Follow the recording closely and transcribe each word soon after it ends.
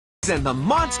And the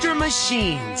monster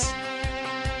machines.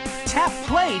 Tap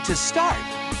play to start.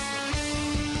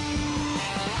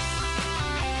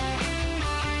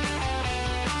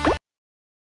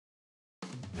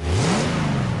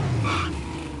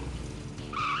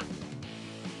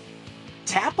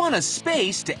 Tap on a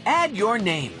space to add your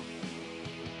name.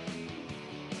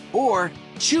 Or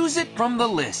choose it from the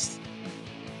list.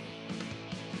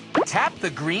 Tap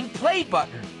the green play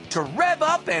button to rev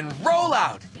up and roll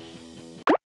out.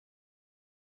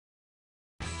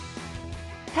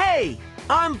 Hey,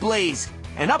 I'm Blaze,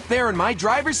 and up there in my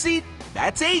driver's seat,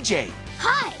 that's AJ.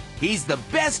 Hi! He's the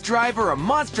best driver a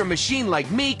monster machine like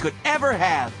me could ever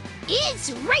have.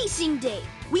 It's racing day!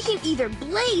 We can either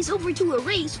blaze over to a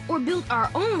race or build our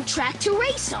own track to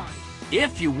race on.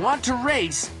 If you want to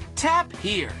race, tap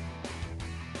here.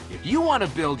 If you want to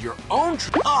build your own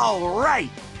all right!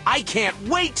 I can't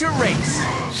wait to race!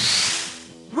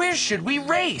 Where should we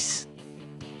race?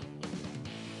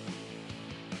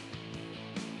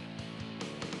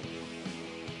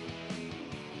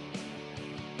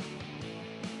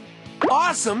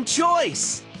 Awesome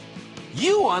choice!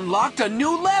 You unlocked a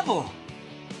new level!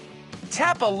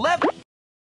 Tap a level.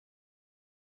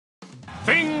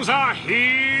 Things are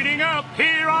heating up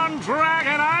here on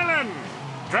Dragon Island!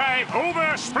 Drive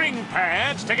over spring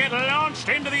pads to get launched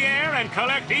into the air and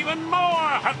collect even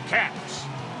more hubcaps!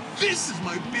 This is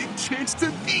my big chance to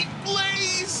beat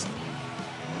Blaze!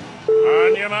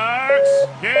 On your marks,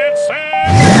 get set,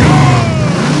 go!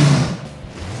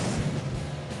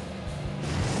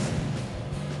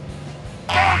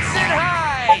 Bounce it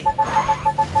high!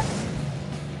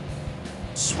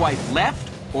 Swipe left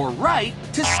or right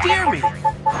to steer me.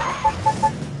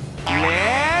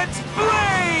 Let's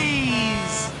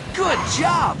blaze! Good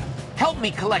job! Help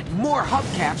me collect more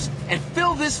hubcaps and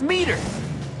fill this meter.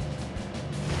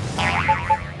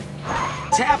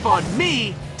 Tap on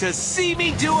me to see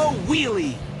me do a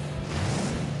wheelie.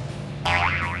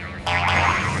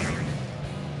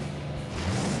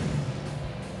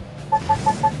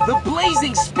 The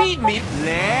blazing speed meter.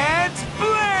 Let's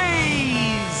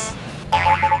blaze!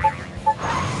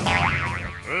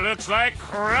 Looks like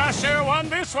Crusher won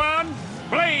this one.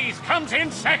 Blaze comes in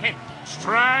second.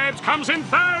 Stripes comes in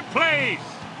third place.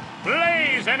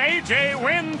 Blaze and AJ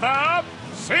win the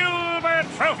silver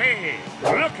trophy.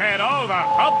 Look at all the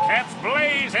hubcaps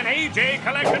Blaze and AJ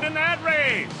collected in that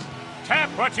race. Tap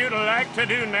what you'd like to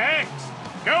do next.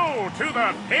 Go to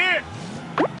the pit.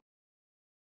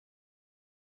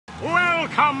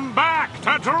 Welcome back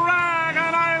to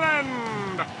Dragon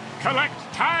Island! Collect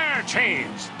tire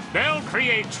chains. They'll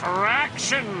create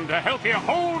traction to help you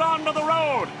hold on to the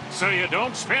road so you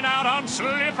don't spin out on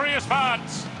slippery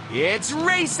spots. It's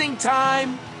racing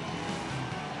time!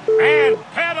 And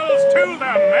pedals to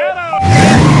the metal!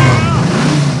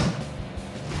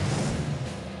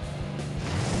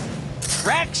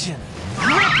 Traction!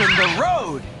 Gripping the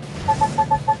road!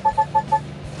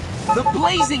 The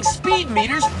blazing speed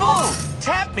meter's full!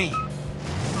 Tap me!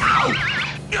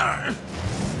 Ow!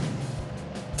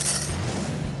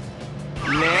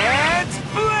 Let's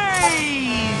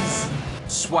blaze!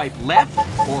 Swipe left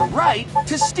or right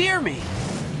to steer me.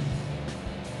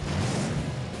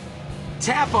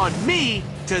 Tap on me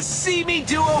to see me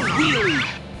do a wheelie.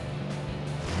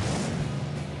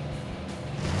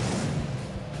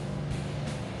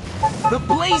 The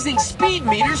blazing speed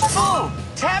meter's full!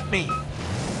 Tap me!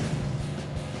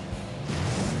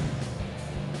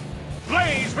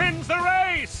 Blaze wins the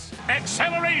race!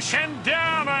 Acceleration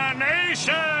domination!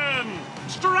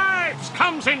 Stripes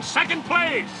comes in second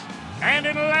place! And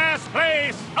in last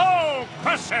place, oh,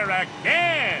 Crusher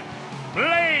again!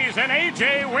 Blaze and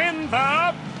AJ win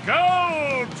the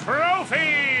gold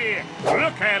trophy!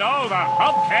 Look at all the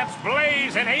hubcaps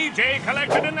Blaze and AJ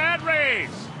collected in that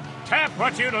race! Tap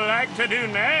what you'd like to do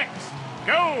next.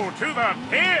 Go to the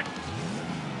pit!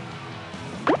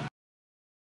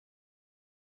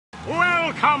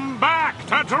 Welcome back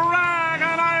to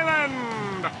Dragon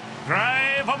Island!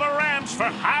 Drive over ramps for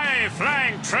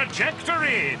high-flying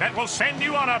trajectory that will send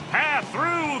you on a path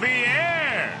through the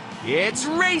air! It's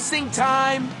racing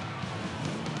time!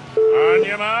 On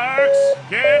your marks,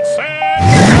 get set,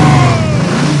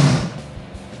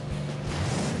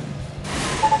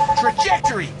 go!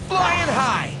 Trajectory flying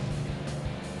high!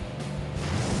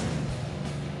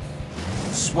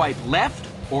 Swipe left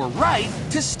or right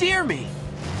to steer me.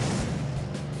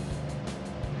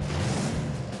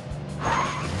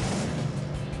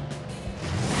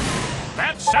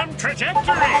 That's some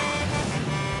trajectory!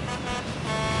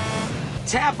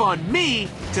 Tap on me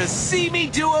to see me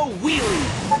do a wheelie.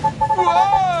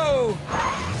 Whoa!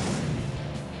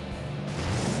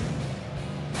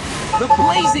 The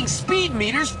blazing speed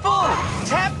meter's full.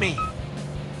 Tap me.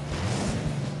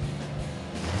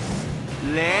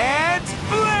 Let's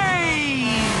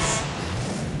blaze!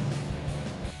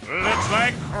 Looks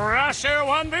like Crusher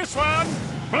won this one.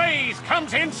 Blaze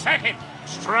comes in second.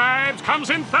 Stripes comes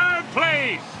in third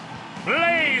place.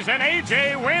 Blaze and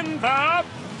AJ win the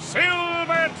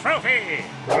silver trophy.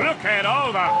 Look at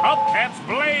all the hubcaps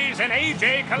Blaze and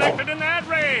AJ collected in that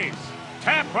race.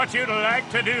 Tap what you'd like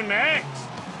to do next.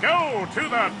 Go to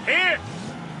the pit.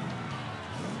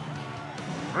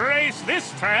 Race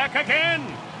this track again.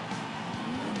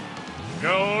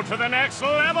 Go to the next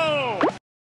level.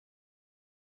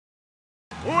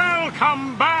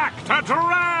 Welcome back to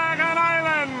Dragon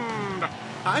Island.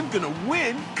 I'm gonna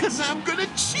win because I'm gonna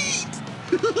cheat.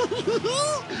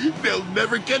 They'll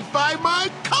never get by my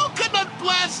coconut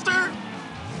blaster.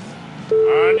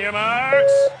 On your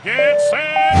marks, get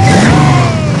set, go!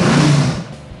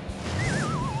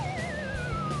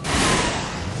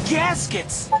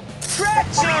 Gaskets!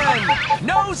 Traction!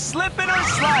 No slipping or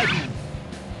sliding!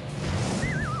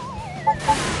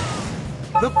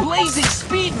 The blazing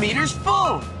speed meter's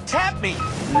full! Tap me!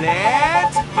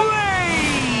 Let's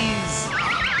blaze!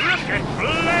 Look at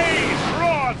Blaze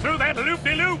roar through that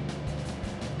loop-de-loop!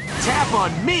 Tap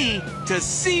on me to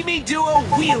see me do a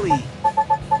wheelie!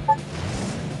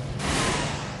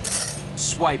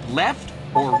 Swipe left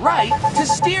or right to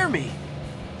steer me.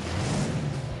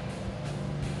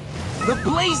 The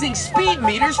blazing speed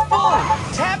meter's full!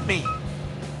 Tap me!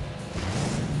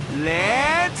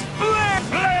 Let's blaze!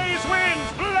 Blaze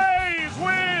wins! Blaze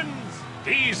wins!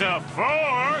 He's a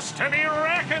force to be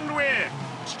reckoned with!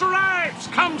 Stripes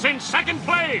comes in second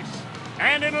place!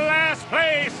 And in last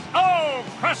place, oh,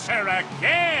 Crusher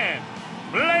again!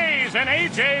 Blaze and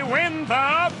AJ win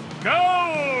the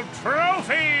gold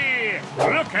trophy!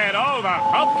 Look at all the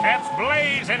hubcaps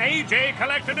Blaze and AJ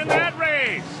collected in that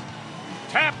race!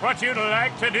 Tap what you'd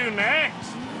like to do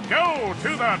next. Go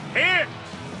to the pit.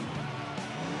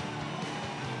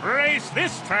 Race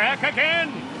this track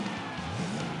again.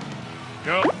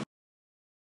 Go.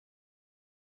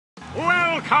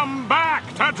 Welcome back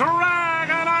to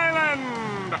Dragon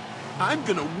Island. I'm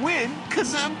gonna win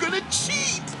because I'm gonna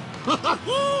cheat.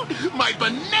 My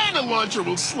banana launcher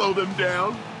will slow them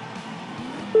down.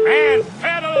 And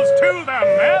pedals to the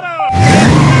meadow.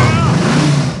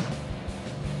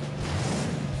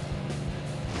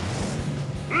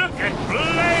 Look at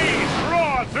Blaze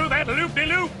roar through that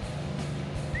loop-de-loop.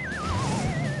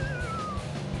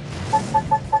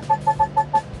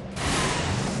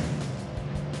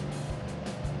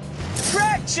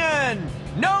 Traction!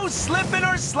 No slipping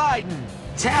or sliding.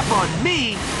 Tap on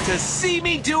me to see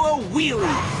me do a wheelie.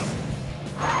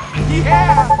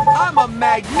 Yeah, I'm a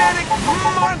magnetic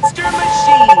monster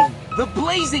machine. The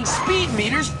blazing speed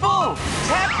meter's full.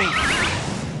 Tap me.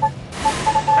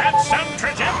 That's some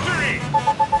trajectory.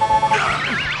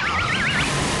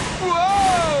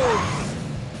 Whoa!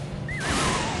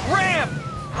 Ramp!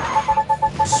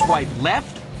 Swipe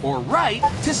left or right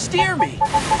to steer me.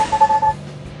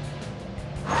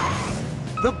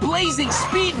 The blazing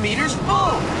speed meter's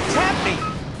full. Tap me.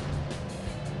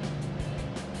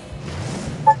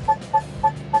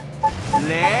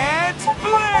 Let's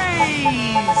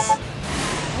blaze!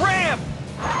 Ramp!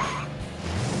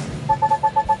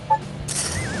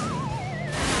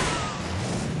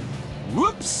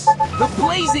 Whoops! The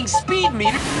blazing speed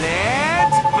meter.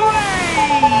 Let's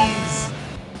blaze!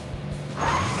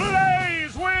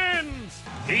 Blaze wins!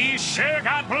 He sure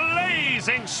got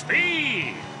blazing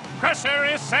speed! Crusher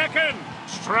is second.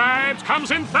 Stripes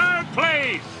comes in third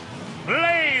place.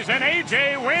 Blaze and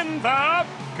AJ win the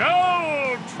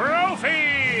gold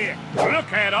trophy!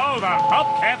 Look at all the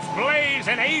hubcaps Blaze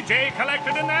and AJ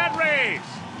collected in that race!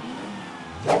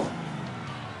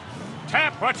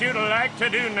 Tap what you'd like to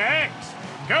do next.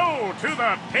 Go to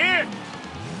the pit!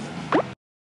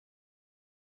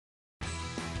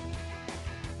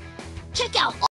 Check out